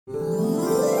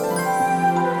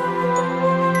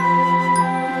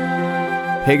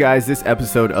Hey guys, this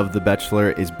episode of The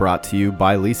Bachelor is brought to you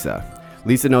by Lisa.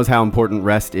 Lisa knows how important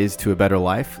rest is to a better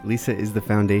life. Lisa is the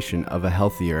foundation of a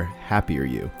healthier, happier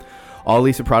you. All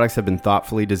Lisa products have been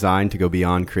thoughtfully designed to go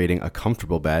beyond creating a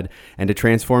comfortable bed and to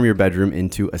transform your bedroom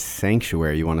into a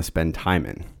sanctuary you want to spend time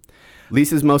in.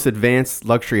 Lisa's most advanced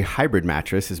luxury hybrid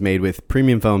mattress is made with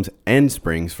premium foams and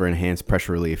springs for enhanced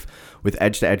pressure relief with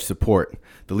edge-to-edge support.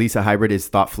 The Lisa Hybrid is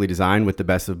thoughtfully designed with the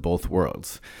best of both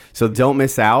worlds. So don't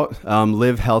miss out.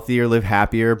 Live healthier, live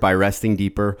happier by resting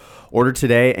deeper. Order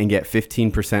today and get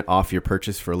 15% off your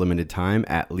purchase for a limited time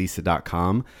at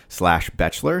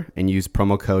lisa.com/bachelor and use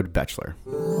promo code bachelor.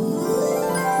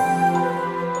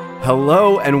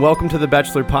 Hello and welcome to the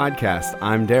Bachelor Podcast.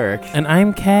 I'm Derek. And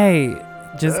I'm Kay.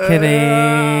 Just kidding.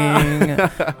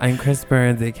 I'm Chris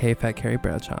Burns, aka Fat Carrie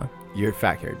Bradshaw. You're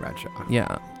Fat Carrie Bradshaw.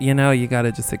 Yeah. You know, you got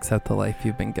to just accept the life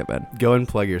you've been given. Go and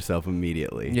plug yourself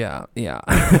immediately. Yeah.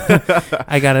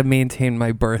 I got to maintain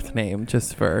my birth name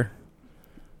just for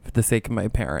the sake of my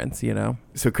parents, you know?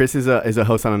 So Chris is a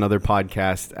host on another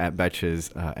podcast at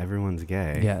Betches. Everyone's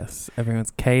Gay. Yes.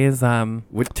 Everyone's Gay is...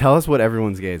 Tell us what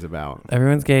Everyone's Gay is about.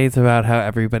 Everyone's Gay is about how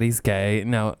everybody's gay.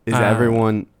 No. Is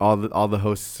everyone... All the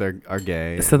hosts are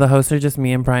gay? So the hosts are just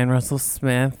me and Brian Russell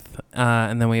Smith.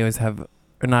 And then we always have...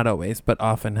 Or not always, but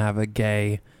often have a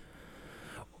gay...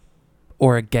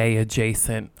 Or a gay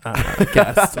adjacent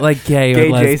guest. Like gay or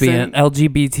lesbian.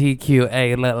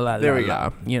 LGBTQA. There we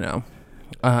go. You know.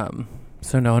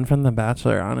 So no one from The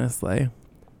Bachelor, honestly.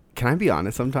 Can I be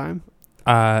honest sometime?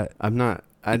 I'm not.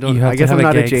 I don't. You have I guess to have I'm a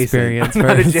not gay adjacent. experience I'm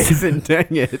not first. adjacent. Dang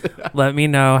it. Let me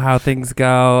know how things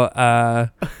go.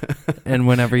 And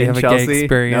whenever you In have Chelsea, a gay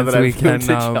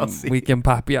experience, we can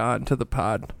pop you on to the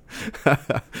pod.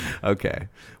 Okay.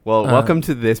 Well, welcome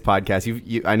to this podcast.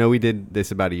 You. I know we did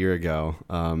this about a year ago.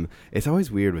 It's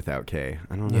always weird without Kay.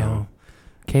 I don't know. Yeah.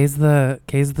 Kay's the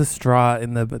straw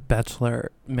in the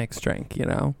Bachelor mixed drink, you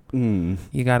know?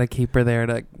 You got to keep her there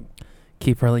to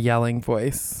keep her yelling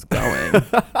voice going.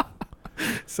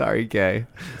 Sorry, Kay.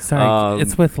 Sorry,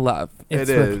 it's with love.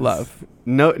 It's with love.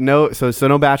 No. So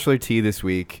no Bachelor tea this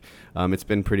week. It's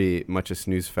been pretty much a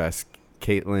snooze fest.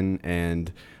 Caitlin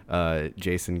and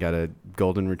Jason got a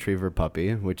golden retriever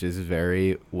puppy, which is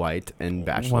very white and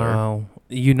Bachelor. Wow.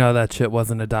 You know that shit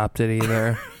wasn't adopted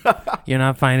either. You're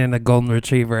not finding a golden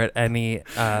retriever at any...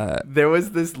 There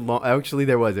was this...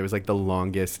 There was like the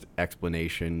longest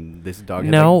explanation. This dog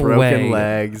had no like broken way.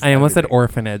 legs. I almost said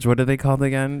orphanage. What are they called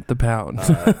again? The pound.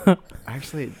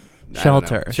 Actually...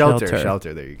 Shelter.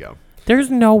 Shelter. There you go. There's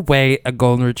no way a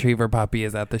golden retriever puppy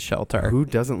is at the shelter. Who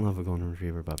doesn't love a golden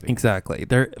retriever puppy? Exactly.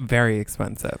 They're very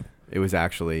expensive. It was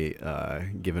actually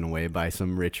given away by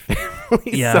some rich family.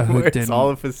 Yeah, who it's didn't. all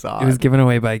a facade. It was given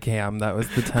away by Cam. That was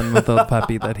the 10-month-old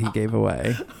puppy that he gave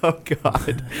away. Oh,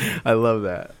 God. I love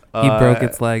that. He broke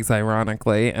its legs,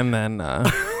 ironically, and then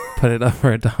put it up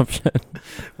for adoption.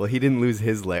 Well, he didn't lose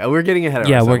his leg. We're getting ahead of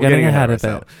ourselves. Yeah, we're getting ahead of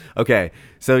it. Okay,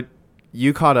 so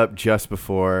you caught up just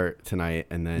before tonight,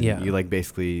 and then you like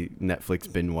basically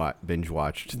Netflix binge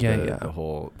watched the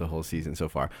whole season so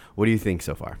far. What do you think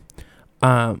so far?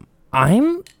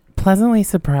 I'm pleasantly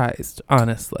surprised,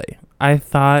 honestly. I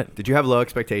thought... Did you have low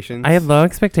expectations? I had low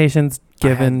expectations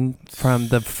given from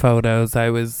the photos I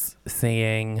was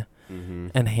seeing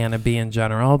and Hannah B in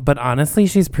general. But honestly,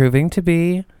 she's proving to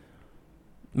be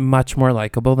much more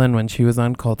likable than when she was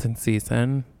on Colton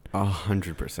season.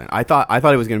 100%. I thought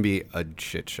it was going to be a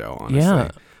shit show, honestly.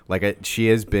 Yeah. Like, she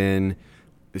has been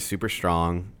super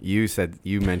strong. You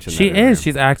mentioned she that is.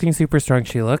 She's acting super strong.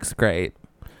 She looks great.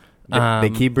 They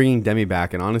keep bringing Demi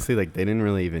back, and honestly, like, they didn't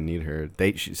really even need her.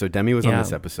 So Demi was on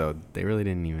this episode. They really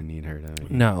didn't even need her.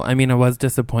 No, I mean, I was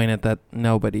disappointed that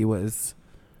nobody was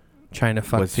trying to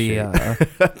fuck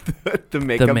the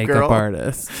makeup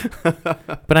artist.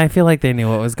 But I feel like they knew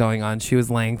what was going on. She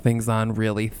was laying things on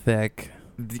really thick.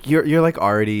 You're like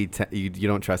already you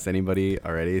don't trust anybody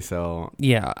already, so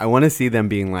yeah, I want to see them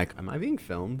being like, am I being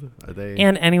filmed? Are they?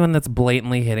 And anyone that's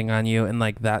blatantly hitting on you in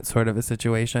like that sort of a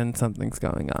situation, something's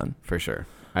going on for sure.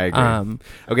 I agree.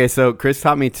 Okay, so Chris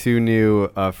taught me 2 new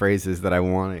phrases that I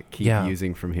want to keep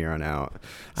using from here on out.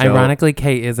 So, ironically,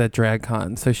 Kate is at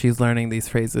DragCon, so she's learning these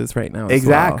phrases right now.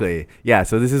 Exactly. As well. Yeah.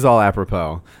 So this is all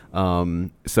apropos.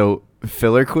 So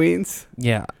filler queens.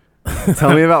 Yeah.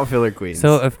 Tell me about filler queens.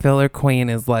 So a filler queen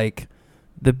is like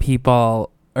the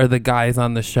people or the guys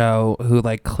on the show who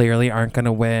like clearly aren't going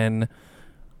to win,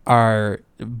 are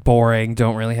boring,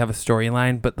 don't really have a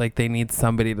storyline, but like they need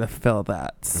somebody to fill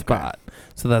that spot.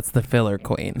 So that's the filler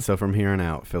queen. So from here on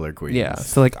out, filler queens. Yeah.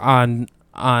 So like on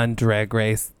Drag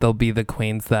Race, they'll be the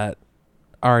queens that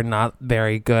are not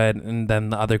very good, and then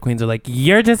the other queens are like,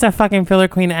 you're just a fucking filler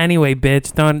queen anyway,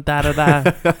 bitch, don't da da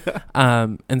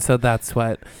da. And so that's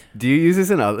what. Do you use this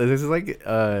in other? This is like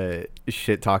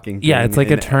shit talking. Yeah, it's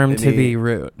like a term to be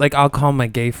rude. Like I'll call my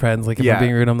gay friends, like if I'm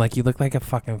being rude, I'm like, you look like a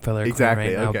fucking filler queen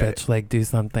right now, bitch. Like do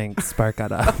something, spark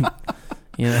it up.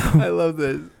 You know. I love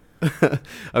this.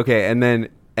 Okay, and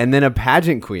then a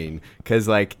pageant queen, because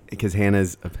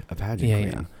Hannah's a pageant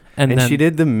queen. Yeah. And then, she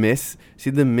did the Miss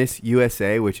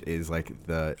USA, which is like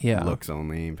the looks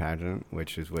only pageant,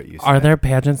 which is what you said. Are there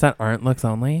pageants that aren't looks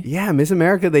only? Yeah, Miss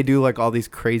America, they do like all these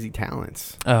crazy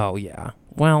talents. Oh yeah.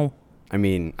 Well, I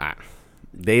mean,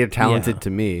 they are talented to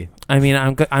me. I mean,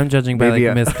 I'm judging by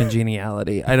like Miss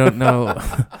Congeniality. I don't know.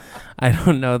 I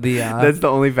don't know the. That's the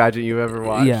only pageant you've ever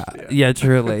watched. Yeah,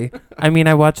 truly. I mean,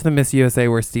 I watched the Miss USA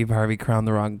where Steve Harvey crowned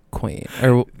the wrong queen,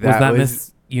 or was that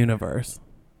Miss Universe?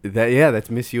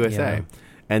 That's Miss USA. Yeah.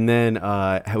 And then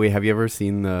have you ever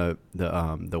seen the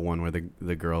one where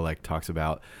the girl like talks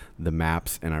about the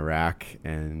maps in Iraq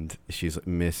and she's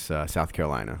Miss South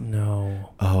Carolina?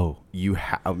 No. Oh,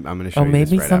 I'm going to show you. Oh,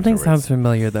 maybe this right something afterwards. Sounds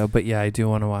familiar though, but yeah, I do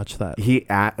want to watch that.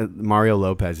 Mario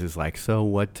Lopez is like, so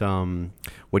what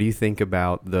do you think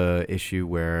about the issue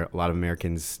where a lot of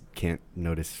Americans can't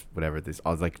notice whatever this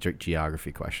all like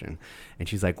geography question? And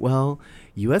she's like, well,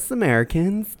 U.S.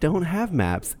 Americans don't have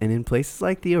maps, and in places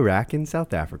like the Iraq and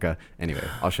South Africa. Anyway,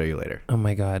 I'll show you later. Oh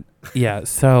my God. Yeah.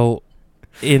 So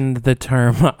in the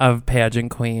term of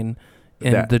pageant queen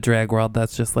in the drag world,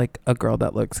 that's just like a girl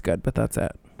that looks good, but that's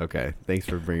it. Okay. Thanks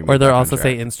for bringing me. Or they'll also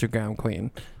say Instagram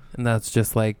queen. And that's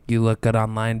just like, you look good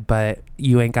online, but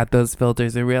you ain't got those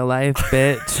filters in real life,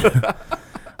 bitch.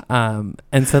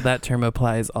 And so that term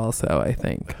applies also, I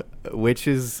think. Which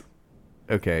is,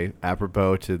 okay,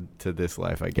 apropos to this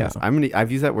life, I guess. Yeah.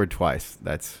 I've used that word twice.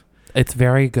 It's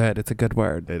very good. It's a good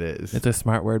word. It is. It's a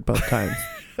smart word both times.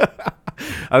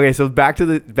 Okay, so back to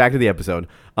the episode.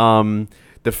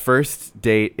 The first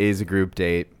date is a group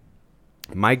date.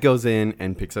 Mike goes in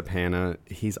and picks up Hannah.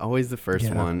 He's always the first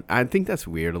one. I think that's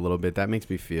weird a little bit. That makes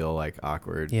me feel like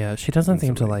awkward. Yeah, she doesn't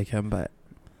seem to like him, but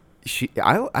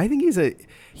I think he's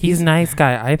a nice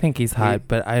guy. I think he's hot,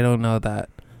 but I don't know that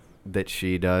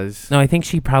she does. No, I think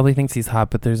she probably thinks he's hot,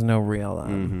 but there's no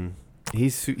real. He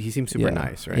seems super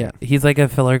nice, right? Yeah, he's like a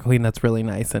filler queen that's really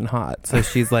nice and hot. So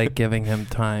she's like giving him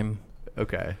time.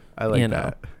 Okay, I like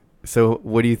that. So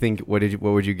what do you think? What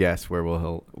would you guess? Where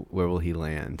will he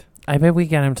land? I bet we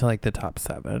get him to like the top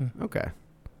 7. Okay.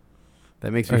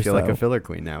 That makes me feel like a filler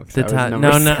queen now.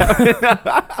 No.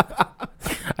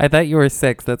 I thought you were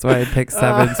 6. That's why I picked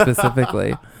 7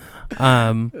 specifically.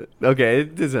 Okay,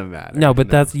 it doesn't matter. No,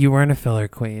 but you weren't a filler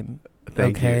queen.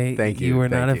 Thank you. You were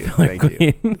not a filler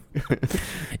queen.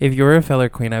 If you were a filler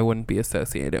queen, I wouldn't be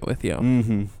associated with you.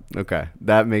 Mm-hmm. Okay.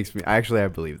 That makes me... Actually, I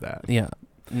believe that. Yeah.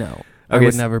 No. Okay, I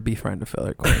would never befriend a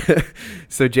filler queen.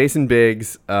 So Jason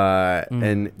Biggs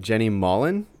and Jenny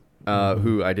Mullen,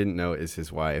 who I didn't know is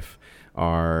his wife,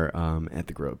 are at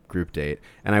the group date.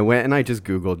 And I went and I just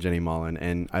Googled Jenny Mullen,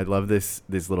 and I love this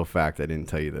little fact. I didn't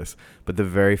tell you this, but the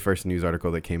very first news article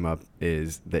that came up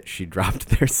is that she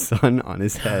dropped their son on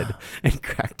his head and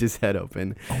cracked his head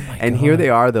open. Oh my and God. Here they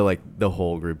are. The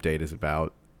whole group date is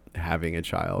about having a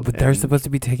child. But they're supposed to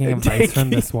be taking advice from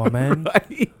this woman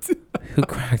who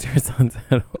cracked her son's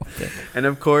head open. And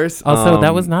of course, also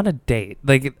that was not a date.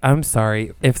 Like, I'm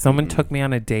sorry, if someone took me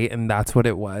on a date and that's what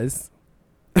it was,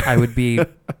 I would be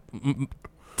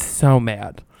so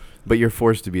mad. But you're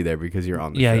forced to be there because you're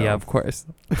on the show. Yeah, of course.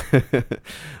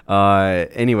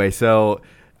 Anyway, so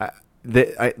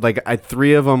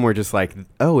three of them were just like,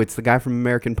 oh, it's the guy from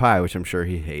American Pie, which I'm sure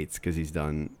he hates because he's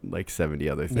done like 70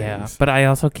 other things. Yeah, but I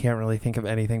also can't really think of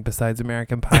anything besides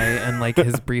American Pie and like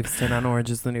his brief stint on Orange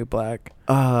is the New Black.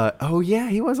 Oh yeah,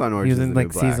 he was on Orange is the New Black. He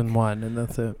was in like season 1, and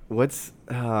that's it. What's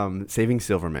Saving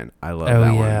Silverman? I love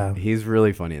that one. He's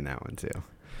really funny in that one too.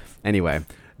 Anyway,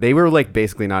 they were like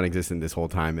basically non-existent this whole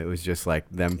time. It was just like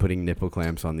them putting nipple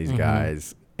clamps on these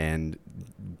guys and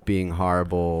being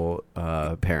horrible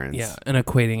parents. Yeah, and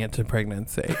equating it to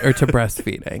pregnancy or to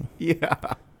breastfeeding. Yeah.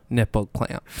 Nipple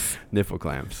clamps. Nipple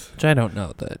clamps. Which I don't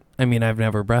know that. I mean, I've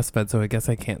never breastfed, so I guess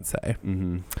I can't say.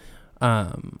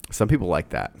 Mm-hmm. Some people like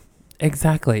that.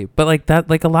 Exactly. But like that,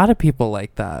 like a lot of people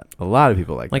like that. A lot of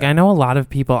people like that. Like I know a lot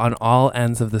of people on all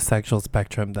ends of the sexual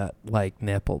spectrum that like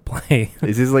nipple play.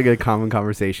 Is this like a common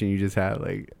conversation you just had?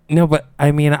 Like, no, but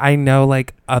I mean, I know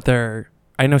like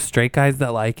I know straight guys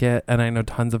that like it, and I know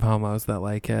tons of homos that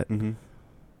like it. Mm-hmm.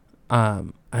 I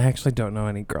actually don't know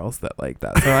any girls that like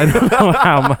that, so I don't know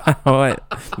how it.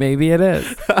 Maybe it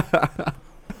is.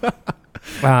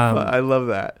 I love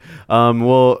that.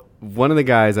 Well, one of the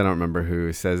guys, I don't remember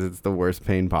who, says it's the worst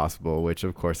pain possible, which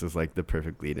of course is like the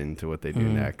perfect lead into what they do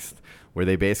next, where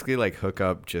they basically like hook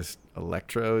up just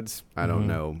electrodes. I don't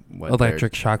know what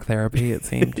electric shock therapy, it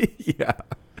seemed. Yeah.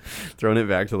 Throwing it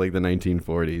back to like the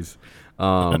 1940s.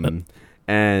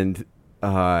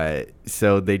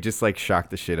 So they just like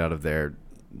shock the shit out of their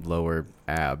lower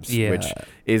abs, which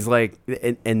is like,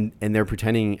 and they're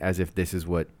pretending as if this is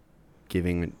what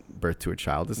giving birth to a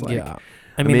child is like. Yeah.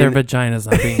 I mean, their vagina's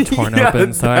not being torn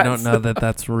open, so I don't know that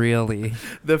that's really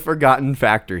the forgotten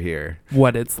factor here.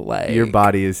 What it's like. Your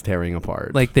body is tearing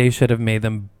apart. Like they should have made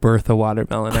them birth a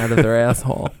watermelon out of their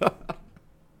asshole.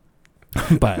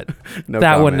 But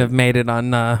wouldn't have made it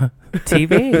on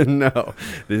TV. No,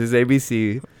 this is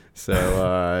ABC,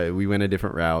 so we went a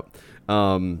different route.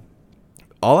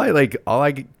 All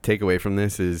I take away from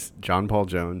this is John Paul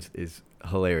Jones is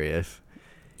hilarious.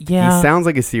 Yeah, he sounds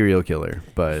like a serial killer,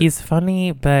 but he's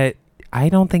funny. But I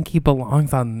don't think he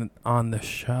belongs on the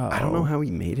show. I don't know how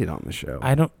he made it on the show.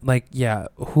 I don't like. Yeah,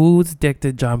 whose dick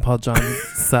did John Paul Jones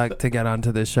suck to get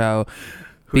onto the show?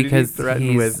 Because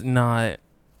he's not.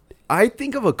 I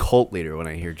think of a cult leader when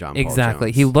I hear John Paul Jones.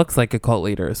 Exactly. He looks like a cult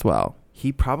leader as well.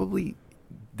 He probably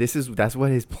that's what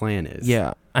his plan is.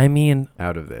 Yeah. I mean,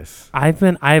 out of this.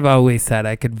 I've always said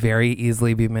I could very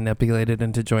easily be manipulated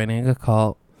into joining a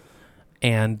cult,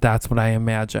 and that's what I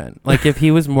imagine. Like if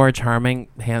he was more charming,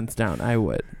 hands down, I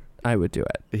would do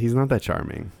it. He's not that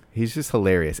charming. He's just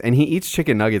hilarious. And he eats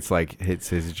chicken nuggets like it's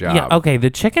his job. Yeah, okay. The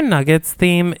chicken nuggets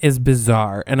theme is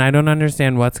bizarre, and I don't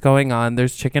understand what's going on.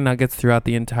 There's chicken nuggets throughout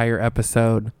the entire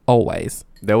episode, always.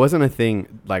 There wasn't a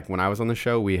thing, like when I was on the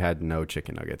show, we had no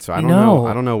chicken nuggets. So I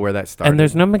don't know where that started. And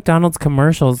there's no McDonald's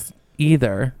commercials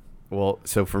either. Well,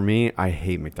 so for me, I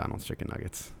hate McDonald's chicken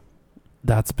nuggets.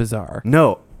 That's bizarre.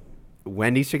 No.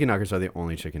 Wendy's chicken nuggets are the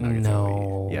only chicken nuggets No.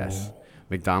 I'll eat. Yes.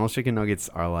 McDonald's chicken nuggets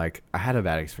are like, I had a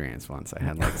bad experience once. I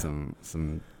had like some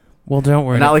well, don't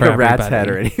worry. Not like a rat's head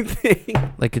or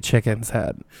anything. Like a chicken's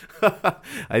head.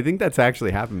 I think that's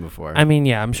actually happened before. I mean,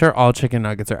 yeah, I'm sure all chicken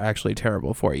nuggets are actually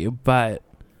terrible for you, but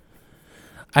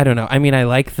I don't know. I mean, I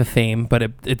like the theme, but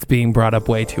it's being brought up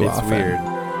way too often. It's weird.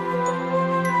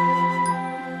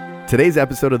 Today's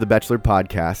episode of the Bachelor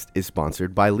Podcast is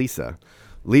sponsored by Lisa.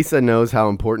 Lisa knows how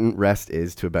important rest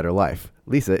is to a better life.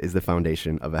 Lisa is the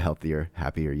foundation of a healthier,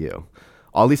 happier you.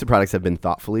 All Lisa products have been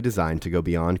thoughtfully designed to go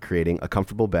beyond creating a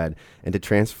comfortable bed and to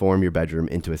transform your bedroom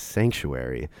into a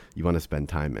sanctuary you want to spend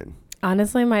time in.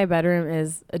 Honestly, my bedroom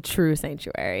is a true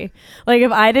sanctuary. Like,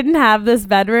 if I didn't have this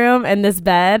bedroom and this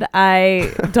bed,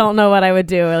 I don't know what I would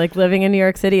do. Like, living in New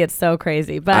York City, it's so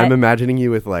crazy. But I'm imagining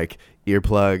you with, like,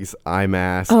 earplugs, eye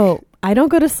mask. Oh, I don't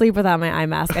go to sleep without my eye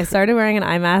mask. I started wearing an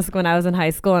eye mask when I was in high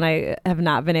school, and I have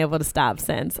not been able to stop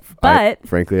since. But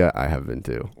frankly, I have been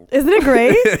too. Isn't it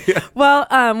great? Yeah. Well,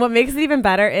 what makes it even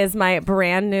better is my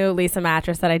brand new Lisa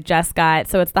mattress that I just got.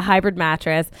 So it's the hybrid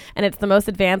mattress, and it's the most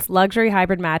advanced luxury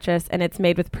hybrid mattress, and it's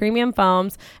made with premium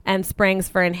foams and springs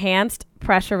for enhanced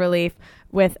pressure relief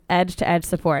with edge-to-edge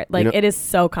support. Like, it is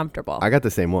so comfortable. I got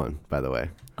the same one, by the way.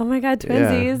 Oh my God,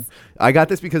 twinsies. Yeah. I got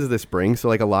this because of the spring. So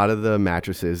like a lot of the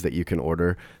mattresses that you can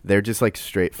order, they're just like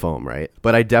straight foam, right?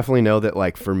 But I definitely know that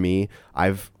like for me,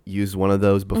 I've used one of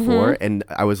those before and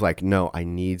I was like, no, I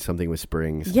need something with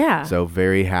springs. Yeah. So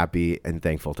very happy and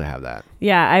thankful to have that.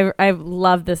 Yeah, I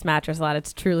love this mattress a lot.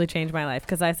 It's truly changed my life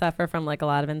because I suffer from like a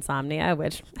lot of insomnia,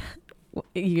 which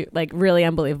you like really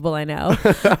unbelievable, I know.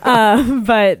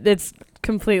 But it's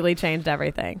completely changed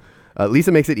everything.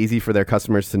 Lisa makes it easy for their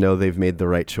customers to know they've made the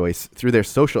right choice through their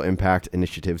social impact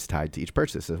initiatives tied to each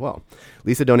purchase as well.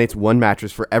 Lisa donates one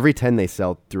mattress for every 10 they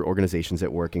sell through organizations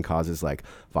that work in causes like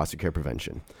foster care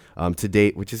prevention. To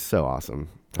date, which is so awesome.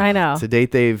 I know. To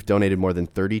date, they've donated more than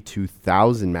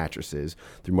 32,000 mattresses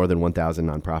through more than 1,000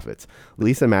 nonprofits.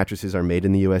 Lisa mattresses are made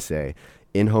in the USA.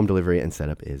 In-home delivery and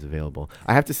setup is available.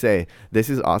 I have to say,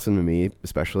 this is awesome to me,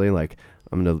 especially like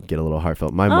I'm going to get a little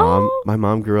heartfelt. My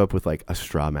mom grew up with like a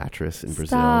straw mattress in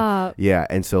Brazil. Yeah.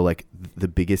 And so like the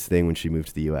biggest thing when she moved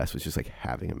to the US was just like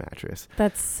having a mattress.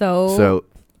 That's so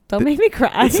don't make me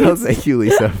cry. So thank you,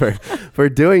 Lisa, for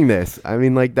doing this. I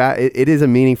mean, like that, it is a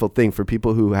meaningful thing for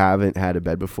people who haven't had a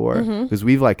bed before because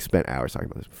we've like spent hours talking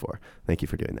about this before. Thank you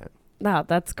for doing that. Wow,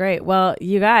 that's great. Well,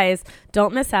 you guys,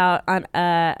 don't miss out on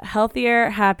a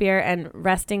healthier, happier, and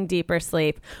resting deeper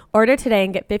sleep. Order today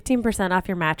and get 15% off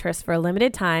your mattress for a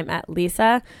limited time at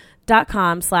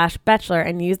lisa.com/bachelor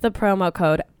and use the promo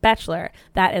code bachelor.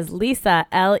 That is Lisa,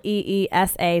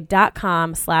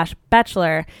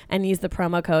 LEESA.com/bachelor and use the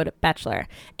promo code bachelor.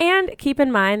 And keep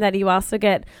in mind that you also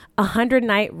get a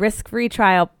 100-night risk-free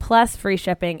trial plus free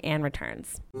shipping and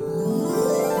returns.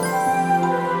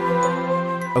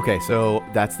 Okay, so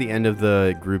that's the end of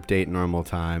the group date normal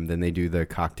time. Then they do the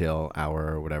cocktail hour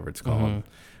or whatever it's called.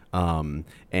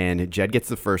 And Jed gets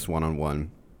the first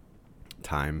one-on-one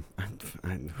time.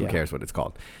 Who cares what it's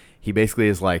called? He basically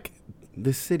is like,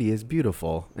 this city is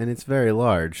beautiful and it's very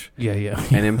large. Yeah.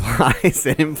 And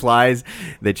it implies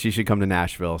that she should come to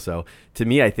Nashville. So to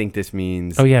me, I think this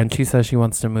means... Oh, yeah, and she says she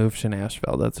wants to move to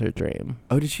Nashville. That's her dream.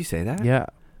 Oh, did she say that? Yeah.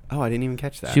 Oh, I didn't even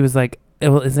catch that. She was like,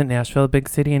 well, isn't Nashville a big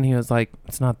city? And he was like,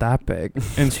 it's not that big.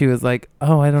 And she was like,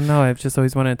 oh, I don't know. I've just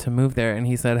always wanted to move there. And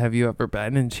he said, have you ever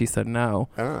been? And she said, no.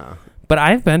 Oh. But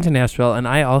I've been to Nashville, and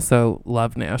I also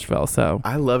love Nashville. So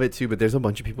I love it too, but there's a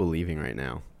bunch of people leaving right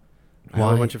now.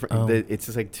 Why? A bunch of it's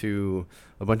just like a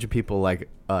bunch of people like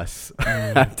us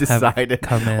have decided,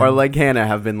 or like Hannah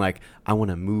have been like, I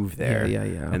want to move there. Yeah.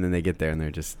 And then they get there and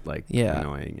they're just like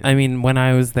annoying. I mean, when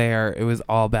I was there, it was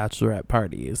all bachelorette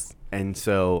parties. And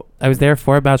so I was there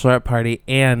for a bachelorette party,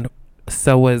 and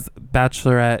so was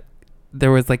bachelorette.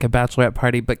 There was like a bachelorette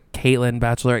party, but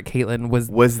Bachelorette Caitlin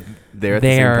was there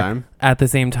at the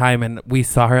same time, and we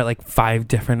saw her at like 5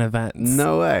 different events.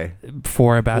 No way.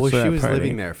 For a bachelorette party. Well, she was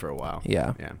living there for a while.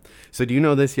 Yeah. So do you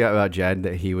know this yet about Jed,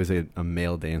 that he was a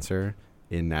male dancer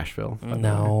in Nashville?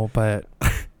 No, but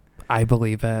I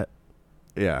believe it.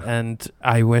 Yeah. And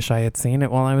I wish I had seen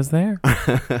it while I was there. All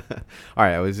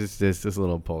right. It was just this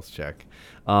little pulse check.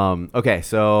 Okay.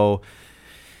 So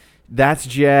that's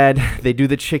Jed. They do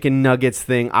the chicken nuggets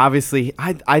thing. Obviously,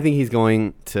 I think he's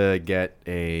going to get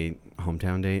a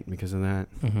hometown date because of that.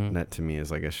 Mm-hmm. That to me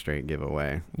is like a straight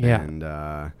giveaway. Yeah. And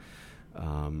I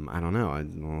don't know.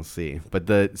 We'll see.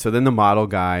 But so then the model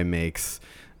guy makes,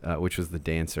 which was the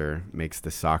dancer, makes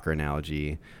the soccer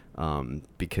analogy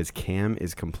because Cam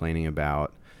is complaining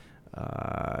about,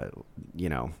 the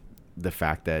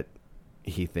fact that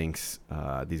he thinks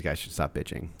these guys should stop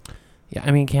bitching. Yeah,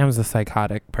 I mean, Cam's a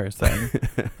psychotic person.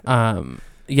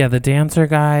 The dancer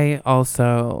guy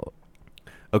also.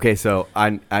 Okay, so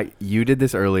you did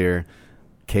this earlier.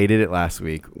 Kay did it last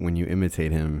week. When you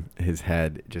imitate him, his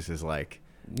head just is like.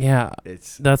 Yeah,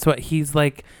 that's what he's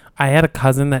like. I had a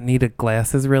cousin that needed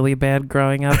glasses really bad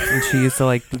growing up, and she used to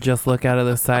like just look out of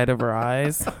the side of her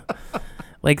eyes.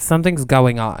 Like something's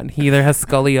going on. He either has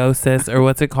scoliosis or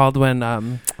what's it called when.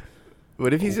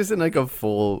 What if he's just in like a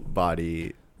full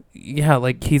body? Yeah,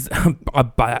 like he's a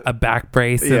back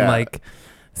brace and like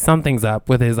something's up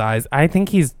with his eyes. I think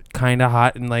he's kind of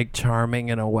hot and like charming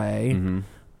in a way.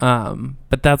 Mm-hmm.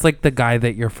 But that's like the guy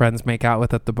that your friends make out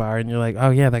with at the bar and you're like,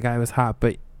 oh yeah, that guy was hot.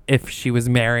 But if she was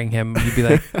marrying him, you'd be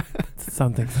like,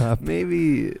 something's up.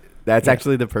 Maybe that's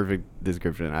actually the perfect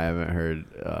description. I haven't heard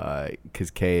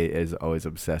because Kay is always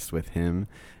obsessed with him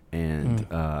and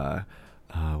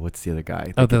what's the other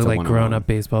guy? Oh, the like grown-up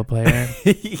baseball player.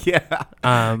 Yeah.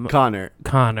 Connor.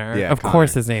 Yeah, of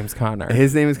course, his name's Connor.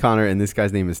 His name is Connor, and this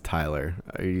guy's name is Tyler.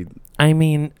 I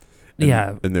mean,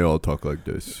 and they all talk like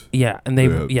this. Yeah, and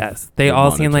they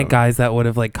all seem like guys that would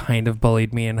have like kind of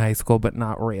bullied me in high school, but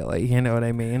not really. You know what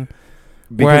I mean?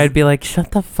 Because where I'd be like,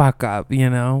 shut the fuck up, you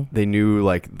know? They knew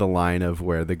like the line of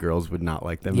where the girls would not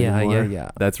like them anymore.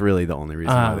 Yeah. That's really the only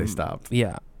reason why they stopped.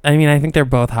 Yeah. I mean, I think they're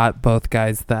both hot, both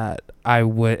guys that I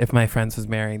would, if my friends was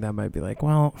marrying them, I'd be like,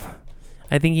 well,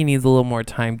 I think he needs a little more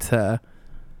time to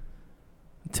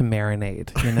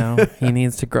marinate, you know? He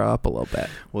needs to grow up a little bit.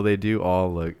 Well, they do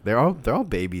all look, they're all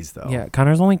babies though. Yeah,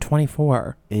 Connor's only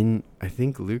 24. And I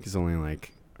think Luke is only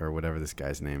like, or whatever this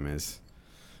guy's name is.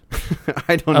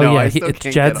 I don't know. Yeah,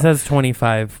 Jed says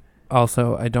 25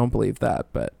 also. I don't believe that,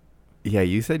 but. Yeah,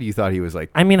 you said you thought he was like.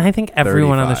 I mean, I think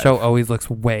everyone 35. on the show always looks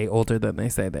way older than they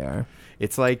say they are.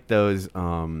 It's like those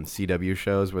CW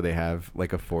shows where they have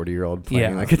like a 40-year-old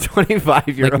playing like a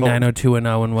 25-year-old. Like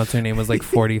 90210 and what's her name was like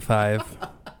 45.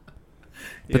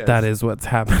 But that is what's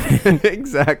happening.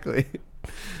 Exactly.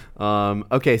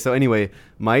 Okay, so anyway,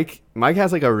 Mike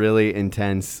has like a really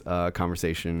intense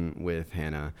conversation with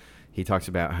Hannah. He talks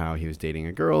about how he was dating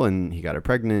a girl and he got her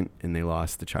pregnant and they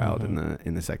lost the child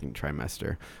in the second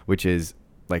trimester, which is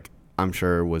like, I'm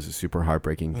sure was a super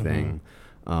heartbreaking thing.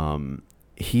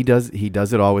 He does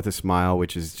it all with a smile,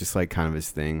 which is just like kind of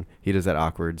his thing. He does that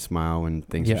awkward smile when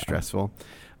things are stressful.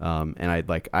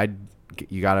 And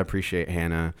you got to appreciate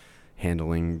Hannah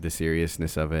handling the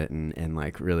seriousness of it and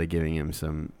like really giving him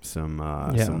some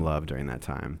love during that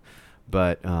time.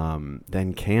 But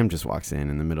then Cam just walks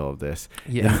in the middle of this.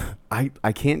 Yeah. And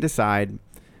I can't decide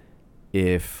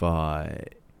if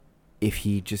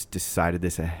he just decided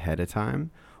this ahead of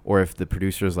time or if the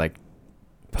producers like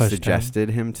suggested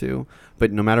him to.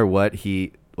 But no matter what,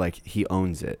 he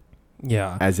owns it.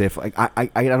 Yeah. As if like I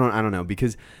don't know,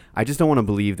 because I just don't want to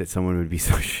believe that someone would be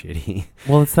so shitty.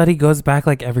 Well, it's that he goes back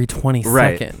like every 20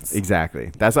 seconds.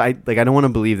 Exactly. That's why I don't want to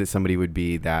believe that somebody would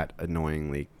be that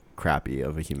annoyingly crappy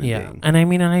of a human being. And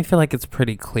I feel like it's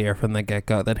pretty clear from the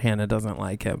get-go that Hannah doesn't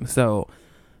like him. So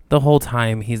the whole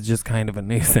time he's just kind of a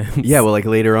nuisance. Yeah, well, like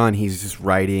later on he's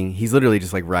literally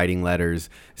just like writing letters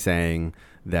saying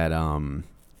that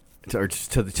or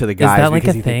just to the guys. Is that like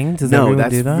a thing? Does everyone do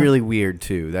that? That's really weird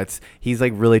too. He's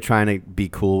like really trying to be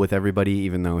cool with everybody,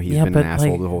 even though he's been an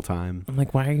asshole the whole time. I'm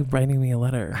like, why are you writing me a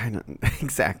letter? I know,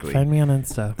 exactly. Find me on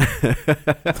Insta.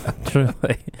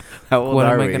 Truly. How old what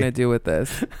are am we? I gonna do with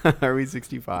this? Are we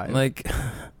 65? Like,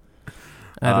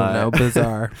 I don't know.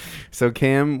 Bizarre. So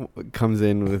Cam comes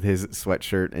in with his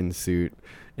sweatshirt and suit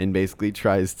and basically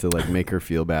tries to like make her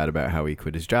feel bad about how he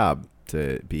quit his job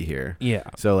to be here. Yeah.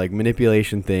 So like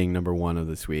manipulation thing number 1 of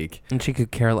this week. And she could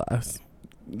care less.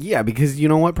 Yeah, because you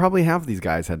know what? Probably half of these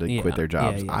guys had to quit their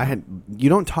jobs. Yeah. You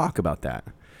don't talk about that.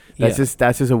 That's just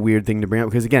a weird thing to bring up,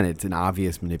 because again, it's an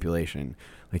obvious manipulation.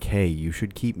 Like, hey, you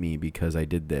should keep me because I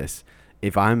did this.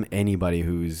 If I'm anybody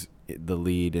who's the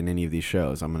lead in any of these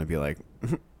shows, I'm gonna be like,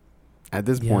 at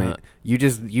this point, you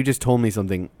just told me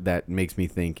something that makes me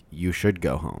think you should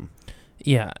go home.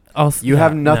 Yeah. Also, you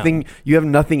have nothing. No. You have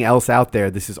nothing else out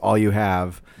there. This is all you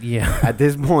have. Yeah. At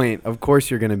this point, of course,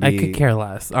 you're gonna be. I could care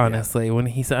less, honestly. Yeah. When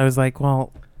he said, I was like,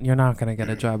 well, you're not gonna get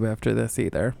a job after this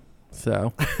either.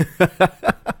 So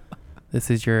this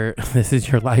is your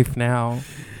life now.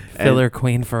 Filler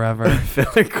queen forever.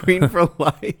 Filler queen for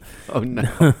life. Oh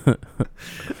no.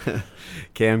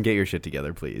 Cam, get your shit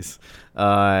together, please.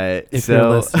 If you're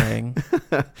listening.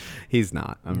 He's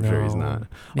not. I'm sure he's not.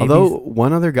 Maybe. Although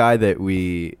one other guy that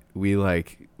we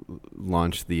like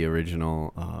launched the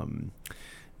original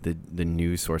the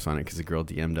news source on it, because a girl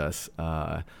DM'd us.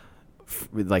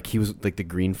 Like he was like the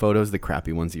green photos, the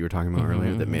crappy ones that you were talking about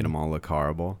earlier, that made them all look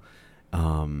horrible.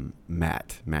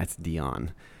 Matt's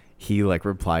Dion. He like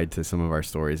replied to some of our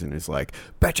stories and is like,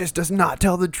 Betches does not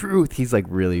tell the truth. He's like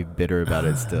really bitter about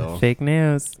it still. Fake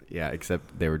news. Yeah,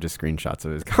 except they were just screenshots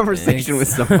of his conversation with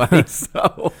somebody.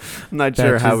 So I'm not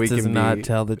sure how we does can not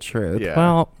tell the truth. Yeah.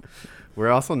 Well, we're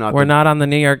also not. We're not on the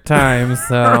New York Times,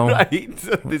 so. Right.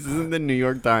 This isn't the New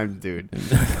York Times, dude.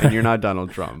 And you're not Donald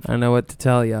Trump. I know what to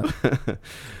tell you.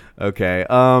 Okay.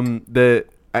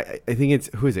 I think it's,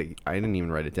 who is it? I didn't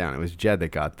even write it down. It was Jed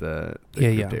that got the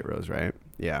group date rose, right?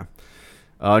 Yeah.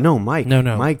 No, Mike. No.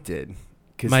 Mike did.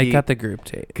 Mike got the group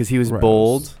date. Because he was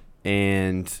bold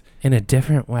and... In a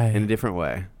different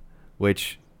way.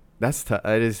 Which,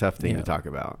 it is a tough thing to talk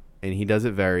about. And he does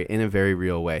it in a very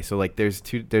real way. So, like, there's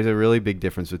a really big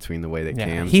difference between the way that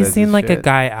Cam says he seemed like shit. a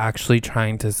guy actually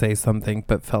trying to say something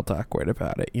but felt awkward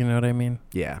about it. You know what I mean?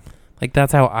 Yeah. Like,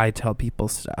 that's how I tell people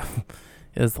stuff.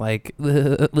 Is like...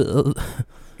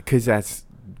 Because that's...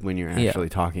 when you're actually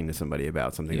talking to somebody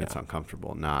about something that's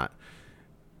uncomfortable, not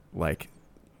like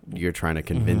you're trying to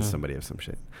convince somebody of some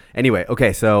shit. Anyway,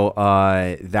 okay, so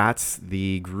that's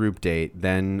the group date.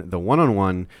 Then the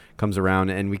one-on-one comes around,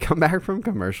 and we come back from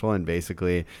commercial, and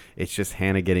basically it's just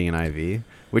Hannah getting an IV,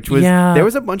 which was there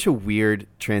was a bunch of weird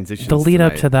transitions. The lead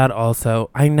up to that also,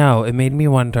 I know, it made me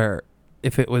wonder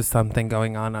if it was something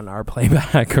going on our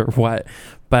playback or what,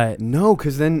 but no,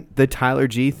 because then the Tyler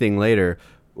G thing later,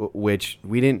 which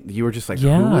we didn't, you were just like, who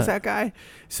was that guy?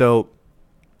 So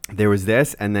there was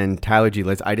this, and then Tyler G.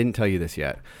 I didn't tell you this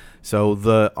yet. So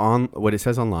what it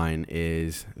says online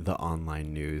is the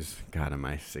online news. God, am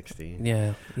I 60?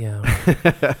 Yeah.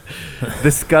 The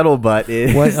scuttlebutt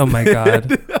is what? Oh my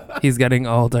God, he's getting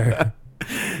older.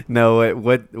 No,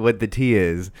 what the tea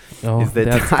is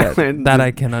that Tyler, that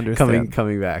I can understand.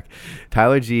 Coming back,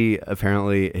 Tyler G.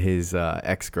 apparently his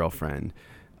ex-girlfriend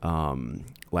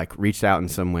like reached out in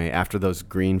some way after those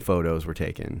green photos were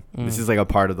taken. This is like a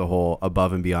part of the whole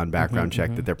above and beyond background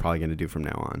check that they're probably going to do from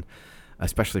now on,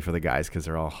 especially for the guys, because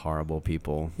they're all horrible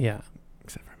people. Yeah,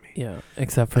 except for me. Yeah,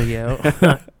 except for you.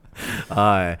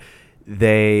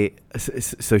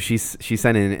 So she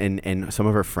sent in, and some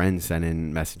of her friends sent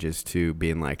in messages too,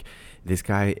 being like, this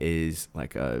guy is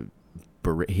like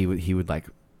he would like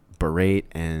berate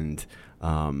and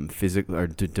physically or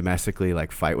domestically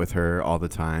like fight with her all the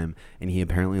time, and he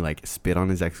apparently like spit on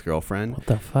his ex-girlfriend. What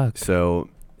the fuck? So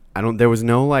there was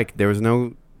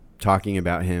no talking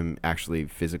about him actually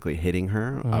physically hitting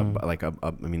her. I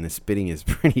mean, the spitting is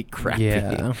pretty crappy.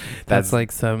 Yeah, that's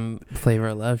like some Flavor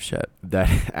of Love shit. That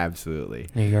absolutely.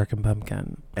 New York and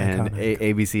Pumpkin. And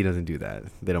ABC doesn't do that.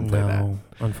 They don't play that.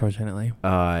 Unfortunately.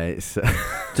 So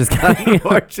just kidding.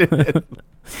 Unfortunate.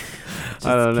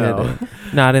 I don't know.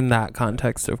 Not in that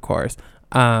context, of course.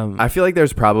 I feel like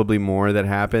there's probably more that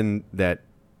happened that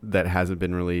hasn't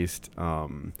been released.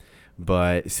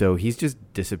 But so he just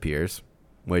disappears,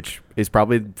 which is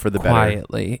probably for the better.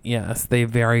 Quietly, yes. They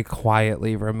very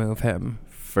quietly remove him.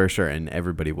 For sure, and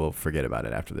everybody will forget about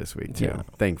it after this week, too,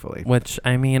 thankfully. Which,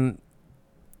 I mean,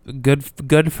 good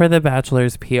for the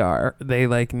Bachelor's PR. They,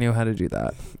 like, knew how to do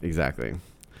that. Exactly.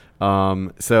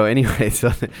 So anyway,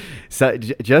 so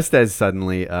just as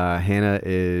suddenly, Hannah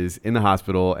is in the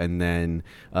hospital, and then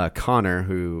Connor,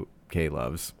 who Kay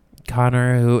loves.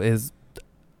 Connor, who is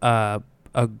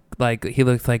he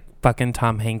looks like fucking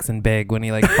Tom Hanks in Big when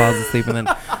he like falls asleep and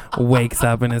then wakes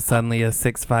up and is suddenly a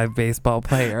 6'5" baseball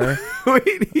player.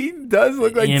 Wait, he does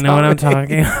look like you know Tom what I'm Hanks.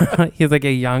 talking about? He's like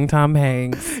a young Tom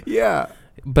Hanks. Yeah.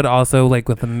 But also like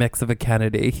with a mix of a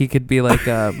Kennedy. He could be like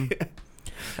I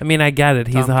mean, I get it.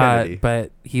 He's Tom hot, Kennedy.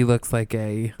 but he looks like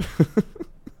a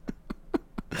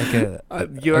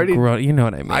you already you know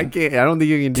what I mean. I can't. I don't think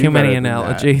you can do too many better than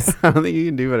analogies. that. I don't think you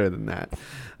can do better than that.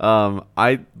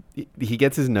 He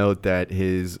gets his note that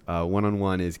his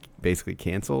one-on-one is basically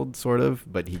canceled, sort of,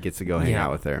 but he gets to go hang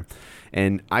out with her,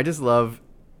 and I just love.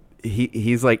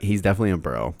 He's definitely a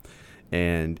bro,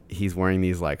 and he's wearing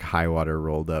these like high water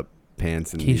rolled up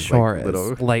pants and he these, sure like, is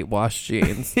little light wash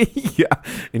jeans. Yeah,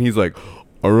 and he's like,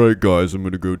 all right, guys, I'm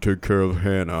gonna go take care of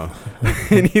Hannah.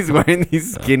 And he's wearing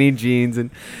these skinny jeans, and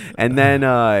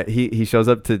then he shows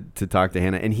up to talk to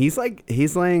Hannah, and he's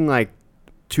laying like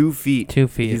 2 feet. 2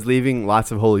 feet. He's leaving lots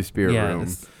of Holy Spirit room.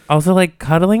 Also, like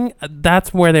cuddling.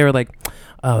 That's where they were like,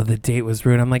 "Oh, the date was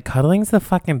ruined." I'm like, cuddling's the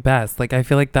fucking best. Like, I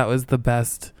feel like that was the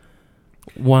best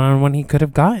one-on-one he could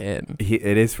have gotten.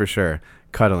 It is for sure.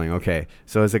 Cuddling. Okay,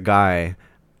 so as a guy,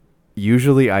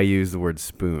 usually I use the word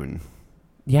spoon.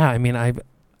 Yeah, I mean, I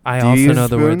also know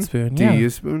the word spoon. Do you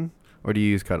use spoon or do you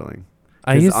use cuddling?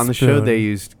 I use on the spoon. show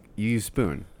you use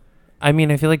spoon. I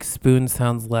mean, I feel like spoon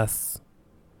sounds less.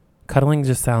 Cuddling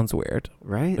just sounds weird,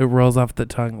 right? It rolls off the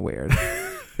tongue weird.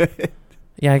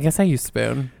 Yeah, I guess I use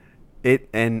spoon.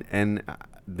 And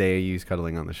they use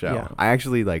cuddling on the show. Yeah. I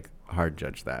actually like hard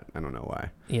judge that. I don't know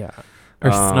why. Yeah,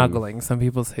 or snuggling. Some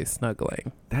people say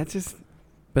snuggling.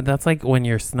 But that's like when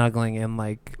you're snuggling in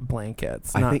like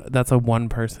blankets. That's a one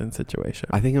person situation.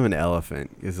 I think of an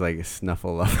elephant is like a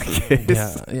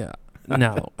snuffleupagus. Yeah.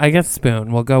 No, I guess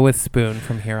spoon. We'll go with spoon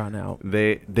from here on out.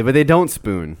 But they don't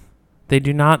spoon. They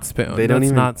do not spoon. They don't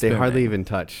That's even. not They hardly even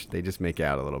touch. They just make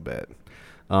out a little bit.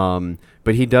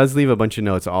 But he does leave a bunch of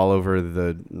notes all over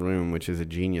the room, which is a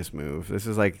genius move. This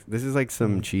is like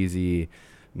some cheesy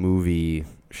movie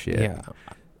shit. Yeah.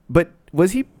 But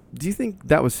was he? Do you think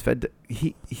that was fed?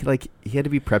 He had to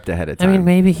be prepped ahead of time. I mean,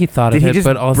 maybe he thought of it, just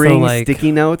but also bring like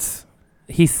sticky notes?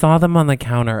 he saw them on the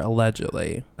counter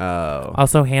allegedly. Oh.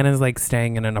 Also, Hannah's like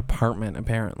staying in an apartment.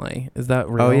 Apparently, is that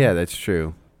real? Oh yeah, that's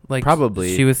true. Like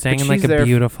probably she was staying But in like she's a there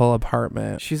beautiful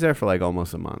apartment. She's there for like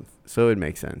almost a month, so it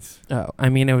makes sense. Oh, I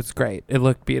mean, it was great. It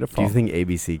looked beautiful. Do you think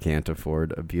ABC can't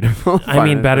afford a beautiful? I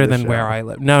mean, better than where I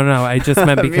live. No, I just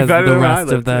meant because the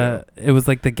rest of it was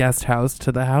like the guest house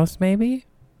to the house, maybe.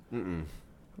 Mm-mm.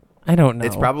 I don't know.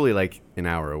 It's probably like an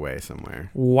hour away somewhere.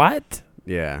 What?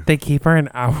 Yeah. They keep her an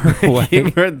hour away.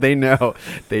 They know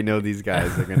these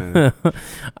guys are gonna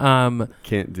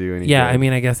can't do anything. Yeah, I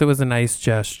mean, I guess it was a nice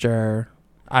gesture.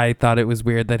 I thought it was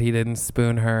weird that he didn't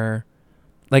spoon her.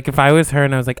 Like, if I was her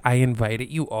and I was like, I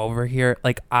invited you over here,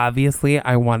 like, obviously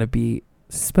I want to be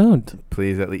spooned.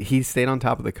 Please, at least he stayed on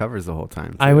top of the covers the whole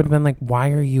time. I would have been like,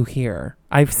 why are you here?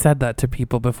 I've said that to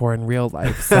people before in real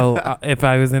life. So if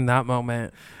I was in that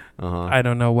moment, I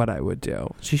don't know what I would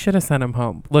do. She should have sent him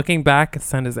home. Looking back,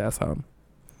 send his ass home.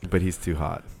 But he's too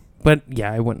hot. But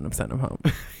yeah, I wouldn't have sent him home.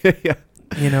 Yeah.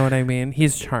 You know what I mean?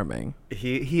 He's charming.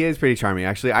 He is pretty charming.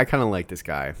 Actually, I kind of like this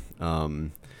guy.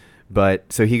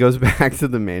 But so he goes back to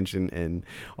the mansion, and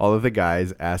all of the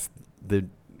guys ask the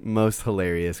most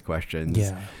hilarious questions.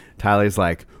 Yeah. Tyler's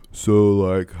like, so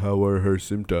like, how are her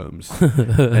symptoms?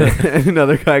 And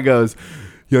another guy goes,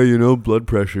 yeah, blood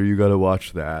pressure. You got to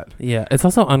watch that. Yeah. It's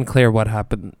also unclear what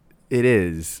happened. It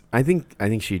is. I think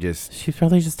she's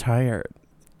probably just tired.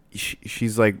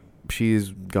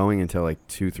 She's going until like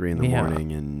 2-3 in the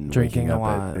morning and drinking waking a up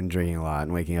lot and drinking a lot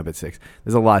and waking up at 6.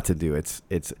 There's a lot to do. It's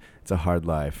a hard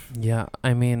life. Yeah,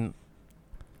 I mean,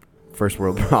 first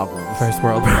world problems.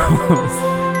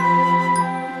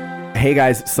 Hey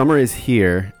guys, summer is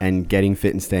here, and getting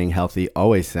fit and staying healthy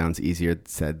always sounds easier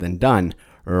said than done,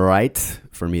 right?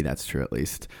 For me, that's true at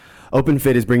least.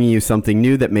 OpenFit is bringing you something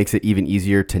new that makes it even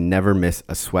easier to never miss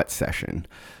a sweat session.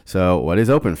 So what is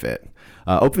OpenFit?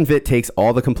 OpenFit takes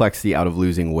all the complexity out of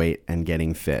losing weight and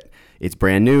getting fit. It's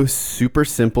brand new, super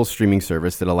simple streaming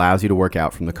service that allows you to work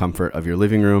out from the comfort of your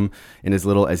living room in as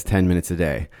little as 10 minutes a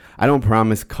day. I don't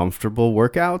promise comfortable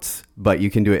workouts, but you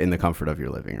can do it in the comfort of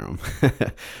your living room.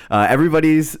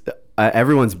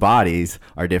 Everyone's bodies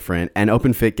are different, and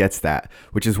OpenFit gets that,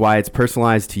 which is why it's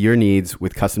personalized to your needs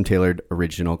with custom-tailored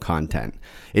original content.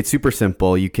 It's super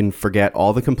simple. You can forget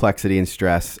all the complexity and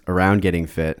stress around getting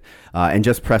fit and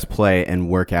just press play and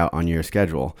work out on your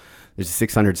schedule. There's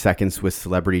 600 seconds with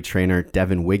celebrity trainer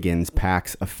Devin Wiggins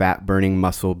packs a fat-burning,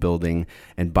 muscle-building,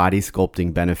 and body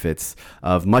sculpting benefits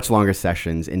of much longer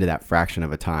sessions into that fraction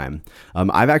of a time.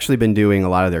 I've actually been doing a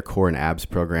lot of their core and abs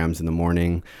programs in the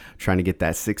morning, trying to get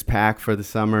that six-pack for the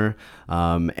summer,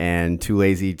 and too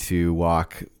lazy to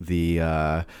walk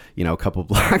the couple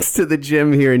blocks to the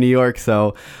gym here in New York.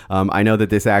 So I know that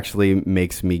this actually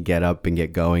makes me get up and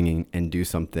get going and do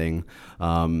something.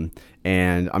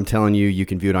 And I'm telling you, you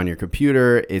can view it on your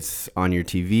computer. It's on your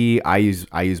TV. I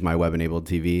use my web-enabled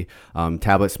TV,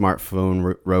 tablet,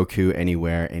 smartphone, Roku,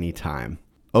 anywhere, anytime.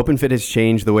 OpenFit has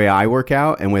changed the way I work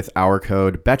out, and with our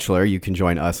code BACHELOR, you can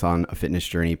join us on a fitness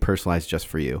journey personalized just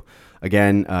for you.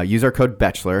 Again, use our code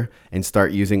BACHELOR and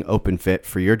start using OpenFit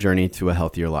for your journey to a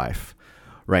healthier life.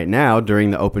 Right now,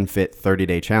 during the OpenFit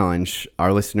 30-day challenge,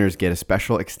 our listeners get a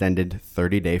special extended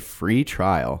 30-day free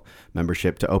trial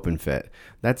membership to OpenFit.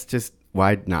 That's just,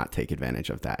 why not take advantage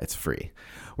of that? It's free.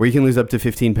 Where you can lose up to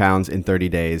 15 pounds in 30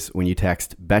 days when you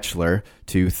text BACHELOR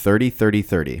to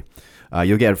 303030.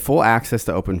 You'll get full access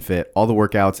to OpenFit. All the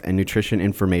workouts and nutrition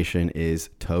information is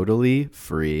totally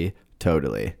free,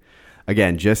 totally.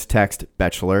 Again, just text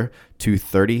BACHELOR to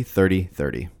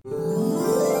 303030.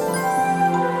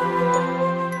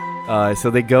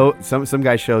 So they go, some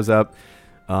guy shows up,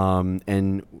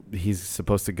 and he's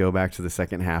supposed to go back to the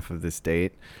second half of this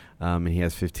date, and he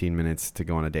has 15 minutes to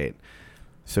go on a date.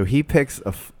 So he picks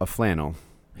a flannel.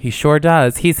 He sure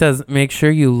does. He says, make sure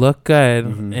you look good,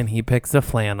 and he picks a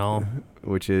flannel.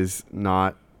 Which is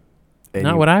not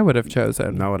what I would have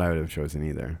chosen. Not what I would have chosen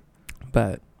either.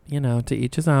 But, to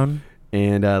each his own.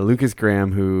 And Lucas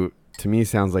Graham, who to me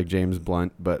sounds like James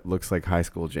Blunt, but looks like high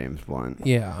school James Blunt.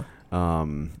 Yeah.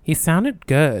 He sounded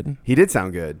good. He did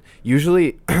sound good.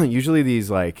 Usually these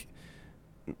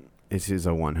this is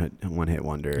a one hit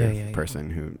wonder person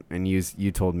who, and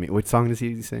you told me, which song does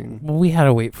he sing? Well, we had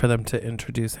to wait for them to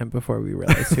introduce him before we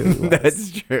realized who he was.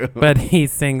 That's true. But he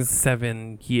sings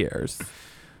 7 years.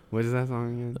 What is that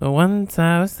song again? Once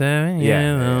I was 7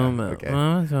 years old. Okay.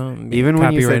 Even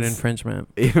when copyright infringement.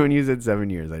 Even when you said 7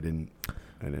 years, I didn't.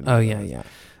 Oh yeah.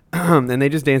 And they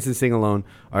just dance and sing alone,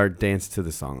 or dance to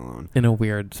the song alone. In a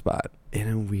weird spot. I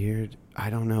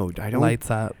don't know. Lights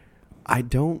up. I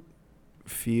don't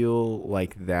feel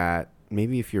like that.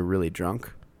 Maybe if you're really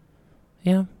drunk.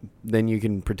 Yeah. Then you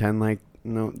can pretend like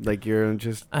you're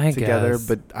just I together. guess.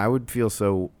 But I would feel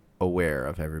so aware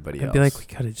of everybody else. I'd be like, we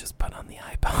could have just put on the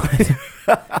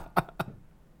iPod.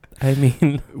 I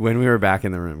mean. When we were back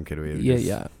in the room, could we have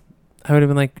Yeah. I would have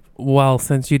been like, well,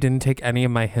 since you didn't take any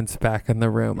of my hints back in the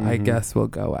room, I guess we'll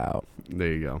go out.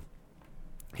 There you go.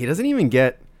 He doesn't even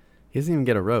get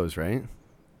a rose, right?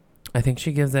 I think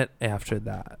she gives it after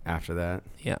that. After that?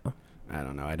 Yeah. I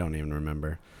don't know. I don't even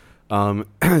remember. So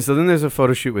then there's a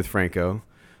photo shoot with Franco,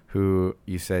 who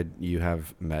you said you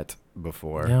have met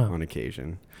before on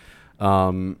occasion.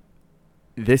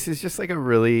 This is just like a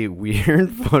really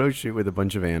weird photo shoot with a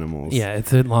bunch of animals. Yeah,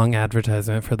 it's a long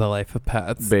advertisement for the life of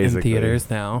pets. Basically. In theaters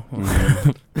now.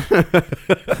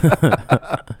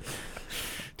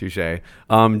 Touche.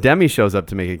 Demi shows up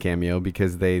to make a cameo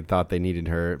because they thought they needed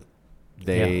her.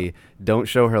 They don't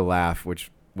show her laugh,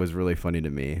 which was really funny to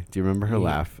me. Do you remember her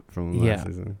laugh from last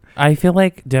season? I feel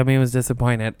like Demi was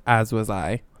disappointed, as was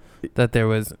I, that there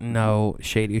was no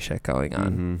shady shit going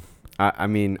on. I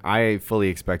mean, I fully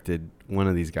expected one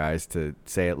of these guys to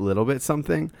say a little bit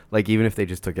something, like even if they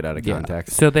just took it out of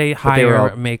context. So they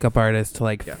hire makeup artists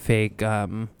to fake,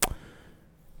 to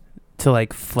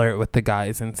flirt with the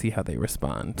guys and see how they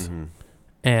respond.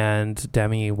 And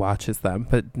Demi watches them,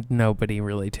 but nobody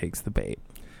really takes the bait.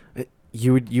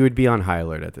 You would be on high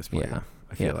alert at this point. Yeah,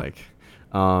 I feel like.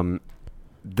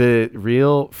 The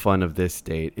real fun of this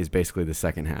date is basically the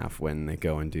second half when they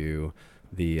go and do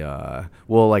the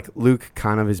Luke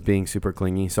kind of is being super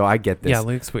clingy, so I get this. Yeah,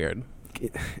 Luke's weird,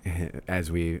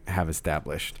 as we have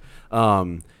established.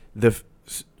 On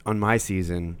my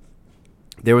season,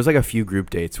 there was like a few group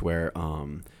dates where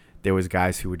there was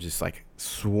guys who would just like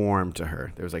swarm to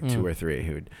her. There was like 2 or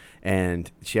 3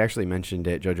 and she actually mentioned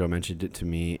it. JoJo mentioned it to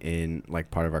me in like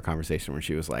part of our conversation where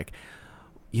she was like,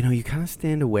 you kind of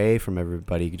stand away from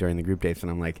everybody during the group dates.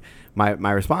 And I'm like,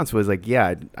 my response was like,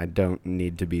 yeah, I don't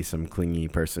need to be some clingy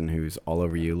person who's all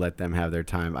over you. Let them have their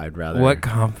time. I'd rather. What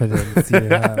confidence you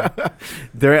have.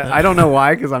 I don't know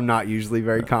why, because I'm not usually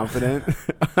very confident.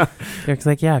 Eric's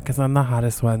like, yeah, because I'm the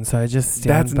hottest one, so I just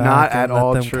stand That's back not and at let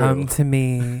all them true. come to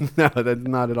me. No, that's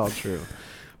not at all true.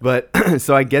 But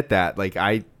so I get that. Like,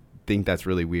 I think that's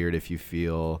really weird if you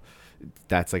feel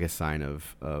that's like a sign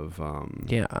of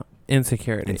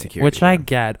insecurity, which I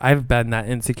get. I've been that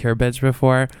insecure bitch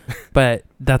before, but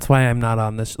that's why I'm not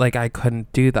on this. Like, I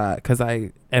couldn't do that because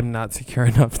I am not secure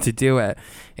enough to do it,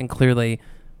 and clearly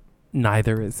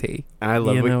neither is he. And I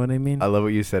love you know what I mean? I love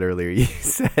what you said earlier. You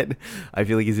said, I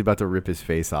feel like he's about to rip his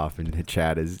face off, and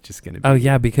Chad is just going to be. Oh,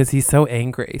 yeah, because he's so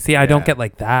angry. See, I don't get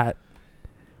like that.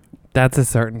 That's a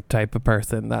certain type of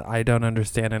person that I don't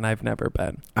understand, and I've never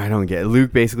been. I don't get it.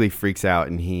 Luke basically freaks out,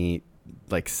 and he,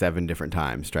 like 7 different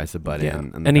times, tries to butt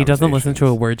in. And he doesn't listen to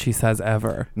a word she says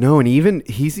ever. No, and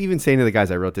he's even saying to the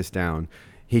guys, I wrote this down.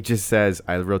 He just says,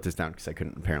 I wrote this down because I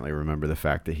couldn't apparently remember the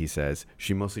fact that he says,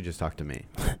 she mostly just talked to me.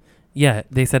 Yeah,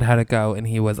 they said how'd it go, and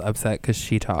he was upset because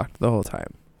she talked the whole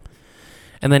time.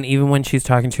 And then even when she's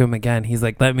talking to him again, he's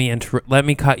like, let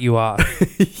me cut you off.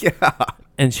 Yeah.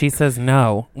 And she says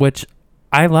no, which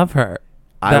I love her.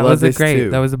 That was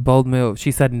That was a bold move.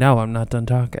 She said, no, I'm not done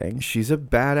talking. She's a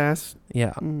badass.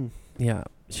 Yeah. Yeah.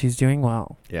 She's doing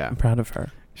well. Yeah. I'm proud of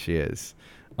her. She is.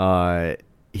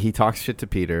 He talks shit to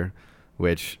Peter,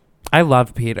 which... I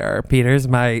love Peter. Peter's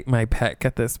my pick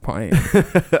at this point.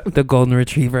 The golden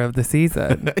retriever of the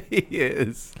season. He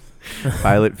is.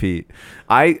 Pilot Pete.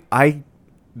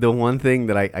 The one thing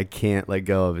that I can't let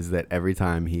go of is that every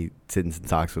time he sits and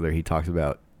talks with her, he talks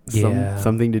about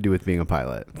something to do with being a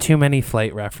pilot. Too many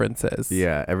flight references.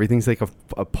 Yeah, everything's like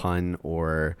a pun,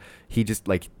 or he just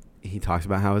like he talks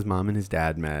about how his mom and his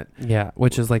dad met. Yeah,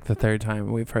 which is like the 3rd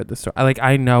time we've heard the story.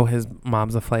 I know his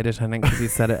mom's a flight attendant because he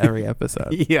said it every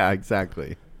episode. Yeah,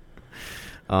 exactly.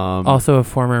 Also a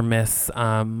former Miss.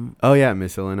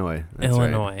 Miss Illinois. That's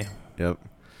Illinois. Right. Yep.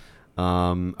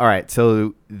 All right,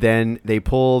 so then they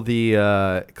pull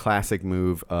the classic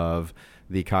move of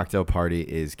the cocktail party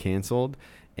is canceled,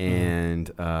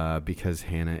 and because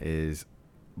Hannah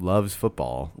loves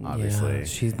football, obviously,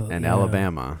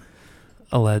 Alabama.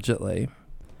 Allegedly.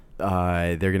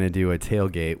 They're going to do a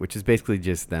tailgate, which is basically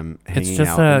just them hanging out. It's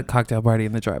just a cocktail party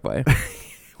in the driveway.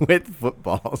 With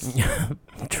footballs.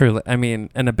 Truly. I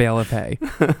mean, and a bale of hay.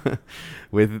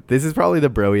 This is probably the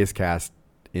broiest cast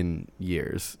in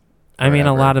years. I mean,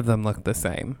 a lot of them look the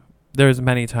same. There's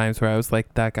many times where I was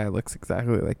like, that guy looks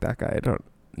exactly like that guy. I don't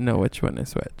know which one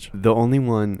is which. The only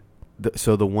one,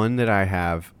 the one that I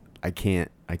have, I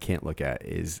can't look at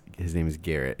is, his name is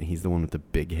Garrett, and he's the one with the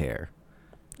big hair.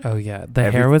 Oh yeah,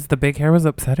 the big hair was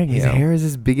upsetting you. His hair is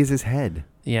as big as his head.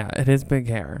 Yeah, it is big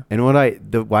hair. And why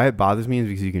it bothers me is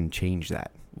because you can change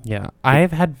that. Yeah,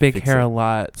 I've had big hair a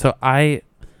lot, so I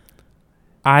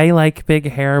like big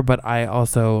hair, but I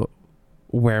also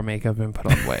wear makeup and put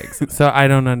on wigs. So I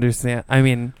don't understand. I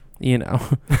mean, there's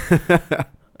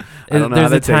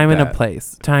a time and a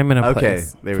place. Time and a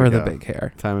place for the big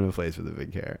hair. Time and a place for the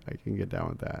big hair. I can get down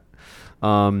with that.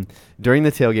 During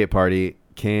the tailgate party,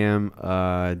 Cam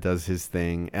does his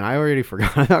thing, and I already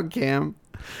forgot about Cam,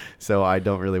 so I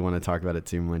don't really want to talk about it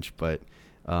too much, but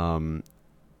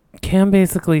Cam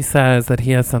basically says that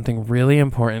he has something really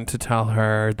important to tell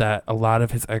her, that a lot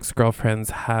of his ex-girlfriends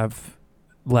have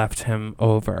left him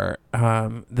over.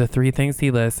 The 3 things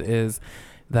he lists is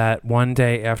that one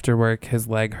day after work his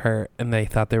leg hurt and they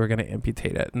thought they were going to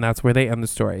amputate it, and that's where they end the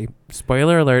story.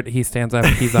 Spoiler alert, he stands up,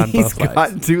 he's on both legs. He's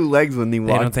got 2 legs when he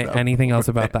walks. They don't say anything else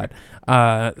about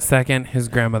that. Second, his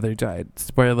grandmother died.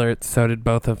 Spoiler alert, so did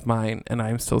both of mine, and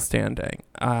I'm still standing.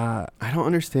 I don't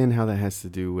understand how that has to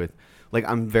do with, like,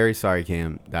 I'm very sorry,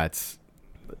 Cam, that's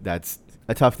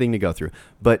a tough thing to go through,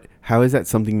 but how is that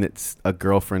something that a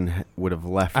girlfriend would have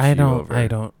left you over?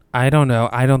 I don't know.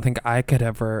 I don't think I could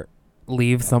ever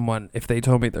leave someone if they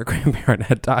told me their grandparent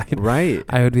had died. Right.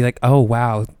 I would be like, oh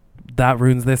wow, that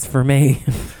ruins this for me.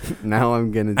 Now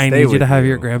I'm gonna stay I need with you to have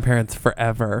your grandparents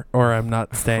forever, or I'm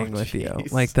not staying with you.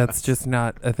 Like, that's just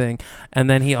not a thing. And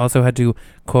then he also had to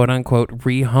quote unquote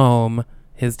rehome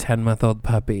his 10-month-old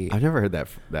puppy. I've never heard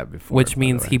that before. Which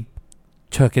means he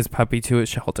took his puppy to a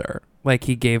shelter. Like,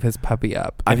 he gave his puppy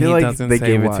up. I feel like they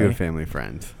gave it to a family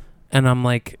friend. And I'm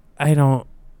like, I don't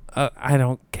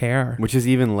care. Which is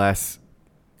even less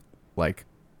like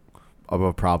of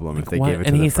a problem if they gave it to the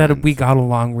friends. And he said we got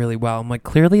along really well. I'm like,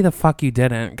 clearly the fuck you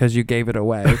didn't, because you gave it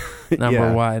away.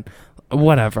 Number one.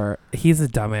 Whatever. He's a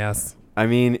dumbass. I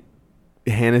mean,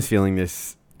 Hannah's feeling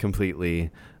this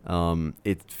completely.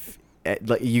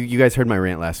 Like you guys heard my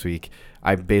rant last week.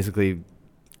 I basically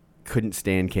couldn't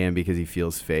stand Cam because he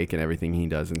feels fake and everything he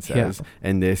does and says,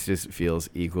 and this just feels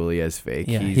equally as fake.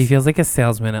 Yeah, he feels like a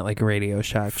salesman at like Radio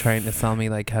Shack trying to sell me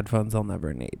like headphones I'll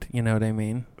never need. You know what I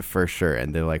mean? For sure,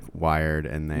 and they're like wired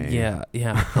and they.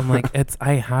 Yeah. I'm like,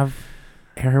 I have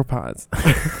AirPods.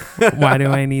 Why do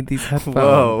I need these headphones?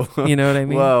 Whoa. You know what I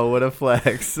mean? Whoa, what a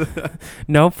flex.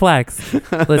 No flex.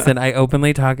 Listen, I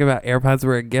openly talk about AirPods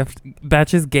were a gift.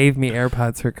 Betches gave me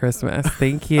AirPods for Christmas.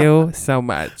 Thank you so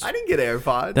much. I didn't get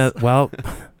AirPods. Well,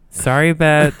 sorry,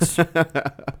 Betch.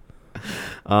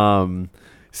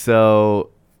 So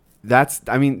that's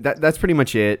pretty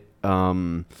much it.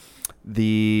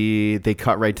 They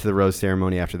cut right to the rose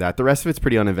ceremony after that. The rest of it's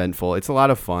pretty uneventful. It's a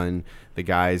lot of fun. The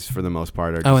guys, for the most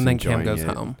part, are just and then Cam goes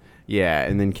home. Yeah,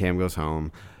 and then Cam goes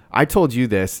home. I told you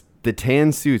this. The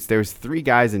tan suits, there was 3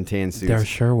 guys in tan suits. There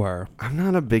sure were. I'm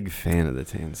not a big fan of the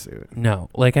tan suit. No.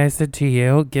 Like I said to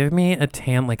you, give me a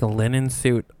tan, like a linen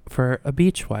suit for a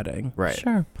beach wedding. Right.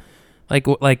 Sure. Like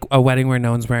a wedding where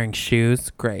no one's wearing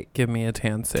shoes. Great. Give me a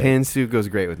tan suit. Tan suit goes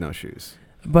great with no shoes.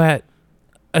 But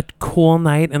a cool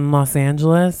night in Los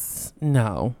Angeles?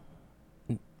 No.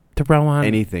 Throw on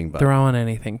anything but.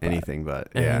 Anything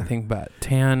but.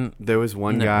 Tan. There was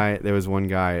one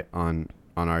guy on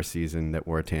our season that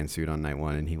wore a tan suit on night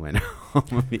 1 and he went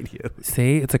home immediately.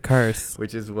 See, it's a curse.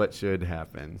 Which is what should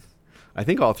happen. I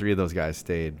think all 3 of those guys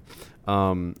stayed.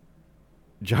 John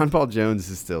Paul Jones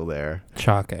is still there.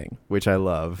 Shocking. Which I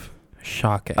love.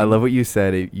 Shocking. I love what you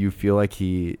said. You feel like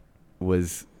he's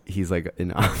like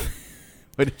an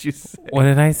What did you say? What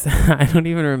did I say? I don't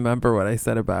even remember what I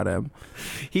said about him.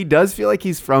 He does feel like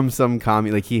he's from some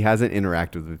commune. Like he hasn't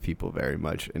interacted with people very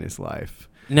much in his life.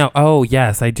 No. Oh,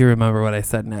 yes. I do remember what I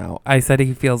said now. I said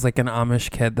he feels like an Amish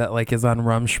kid that like is on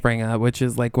Rumspringa, which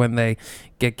is like when they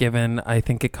get given, I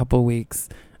think, a couple weeks.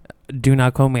 Do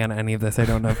not quote me on any of this. I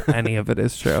don't know if any of it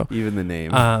is true. Even the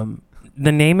name.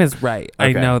 The name is right. Okay.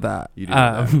 I know that. You do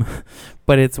know that.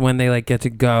 But it's when they like get to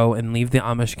go and leave the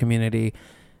Amish community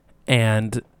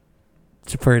and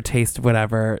for a taste of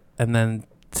whatever, and then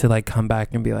to like come back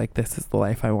and be like, this is the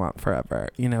life I want forever.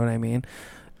 You know what I mean?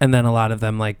 And then a lot of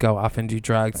them like go off and do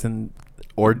drugs and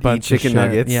or eat chicken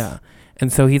nuggets. Yeah.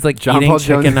 And so he's like eating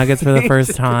chicken nuggets for the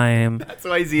first time. That's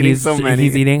why he's eating so many.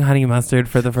 He's eating honey mustard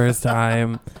for the first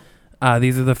time.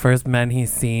 These are the first men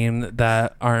he's seen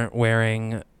that aren't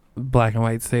wearing black and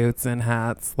white suits and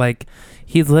hats. Like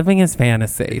he's living his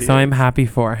fantasy. So I'm happy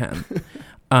for him.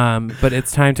 But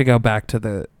it's time to go back to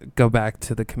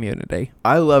the community.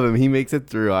 I love him. He makes it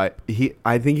through. I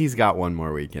think he's got one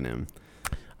more week in him.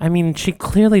 I mean, she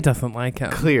clearly doesn't like him.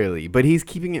 Clearly, but he's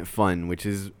keeping it fun, which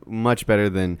is much better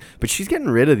than. But she's getting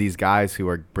rid of these guys who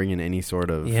are bringing any sort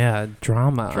of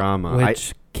drama.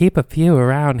 Which keep a few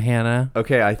around, Hannah.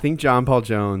 Okay, I think John Paul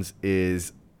Jones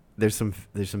is. There's some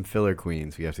filler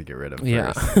queens we have to get rid of first.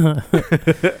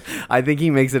 Yeah. I think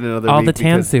he makes it another all week the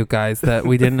tan suit guys that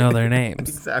we didn't know their names.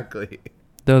 Exactly.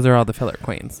 Those are all the filler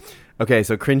queens. Okay,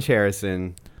 so Cringe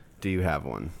Harrison, do you have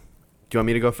one? Do you want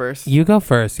me to go first? You go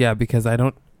first, yeah, because I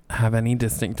don't have any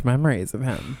distinct memories of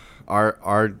him.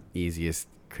 Our easiest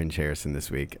Cringe Harrison this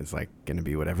week is like going to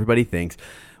be what everybody thinks,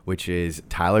 which is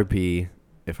Tyler P.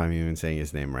 If I'm even saying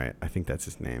his name right, I think that's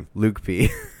his name. Luke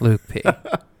P. Luke P.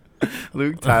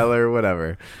 Luke, Tyler,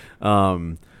 whatever.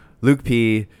 Luke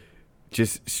P.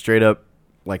 just straight up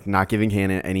like not giving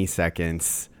Hannah any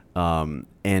seconds.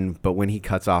 But when he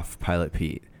cuts off Pilot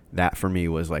Pete, that for me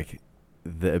was like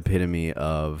the epitome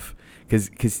of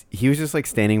because he was just like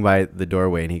standing by the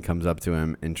doorway and he comes up to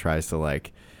him and tries to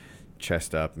like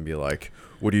chest up and be like,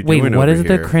 what are you doing over here? Wait, what is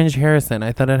the Cringe Harrison?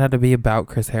 I thought it had to be about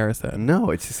Chris Harrison.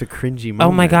 No, it's just a cringy moment.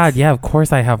 Oh my God, yeah, of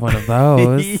course I have one of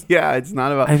those. Yeah, it's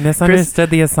not about... I misunderstood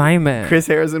the assignment. Chris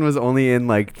Harrison was only in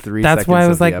like 3 seconds. That's why I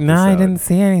was like, nah, I didn't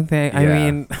see anything. Yeah. I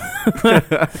mean...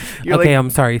 okay, like,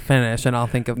 I'm sorry, finish and I'll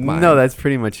think of mine. No, that's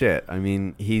pretty much it. I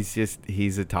mean, he's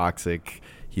a toxic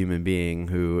human being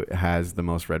who has the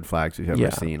most red flags we've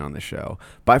ever seen on the show.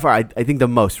 By far, I think the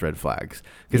most red flags.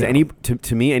 Because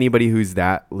to me, anybody who's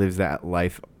lives that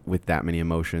life with that many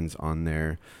emotions on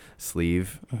their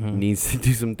sleeve needs to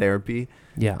do some therapy.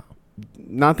 Yeah.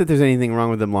 Not that there's anything wrong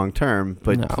with them long term,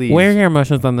 but please wear your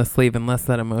emotions on the sleeve unless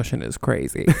that emotion is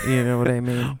crazy. You know what I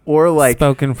mean? Or like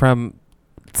spoken from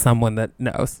someone that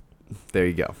knows. There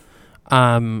you go.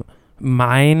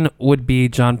 Mine would be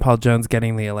John Paul Jones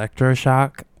getting the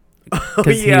electroshock. Oh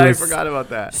yeah, I forgot about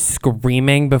that.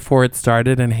 Screaming before it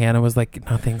started, and Hannah was like,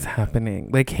 "Nothing's happening."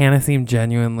 Like Hannah seemed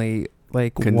genuinely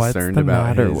like, concerned "What's the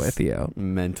about matter his with you?"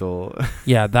 Mental.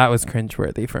 Yeah, that was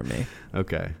cringeworthy for me.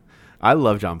 Okay. I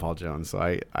love John Paul Jones, so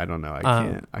I don't know. I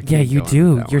can't. Yeah, you go in do.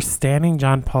 with that You're one. standing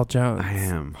John Paul Jones. I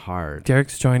am hard.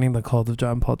 Derek's joining the cult of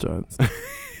John Paul Jones.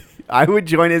 I would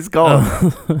join his cult.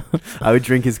 I would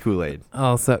drink his Kool-Aid.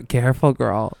 Also, careful,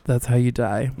 girl. That's how you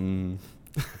die.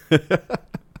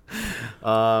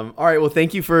 All right. Well,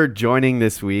 thank you for joining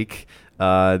this week.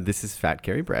 This is Fat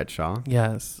Carrie Bradshaw.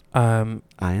 Yes. I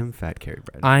am Fat Carrie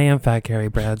Bradshaw. I am Fat Carrie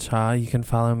Bradshaw. You can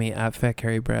follow me at Fat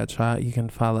Carrie Bradshaw. You can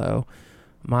follow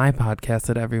my podcast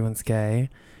at Everyone's Gay.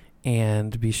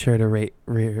 And be sure to rate,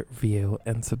 review,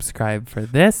 and subscribe for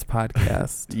this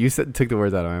podcast. You took the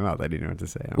words out of my mouth. I didn't know what to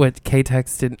say. What I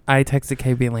texted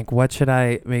Kay being like, what should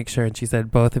I make sure? And she said,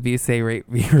 both of you say rate,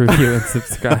 review, and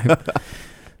subscribe.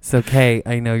 So Kay,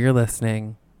 I know you're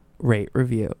listening. Rate,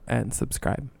 review, and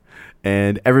subscribe.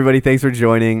 And everybody, thanks for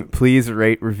joining. Please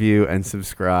rate, review, and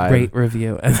subscribe. Rate,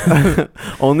 review.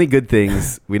 Only good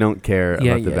things. We don't care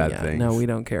about the bad things. No, we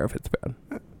don't care if it's bad.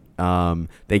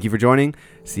 Thank you for joining.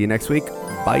 See you next week.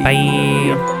 Bye.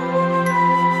 Bye.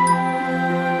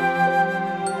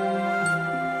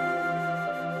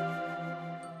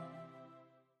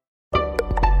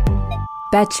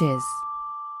 Betches.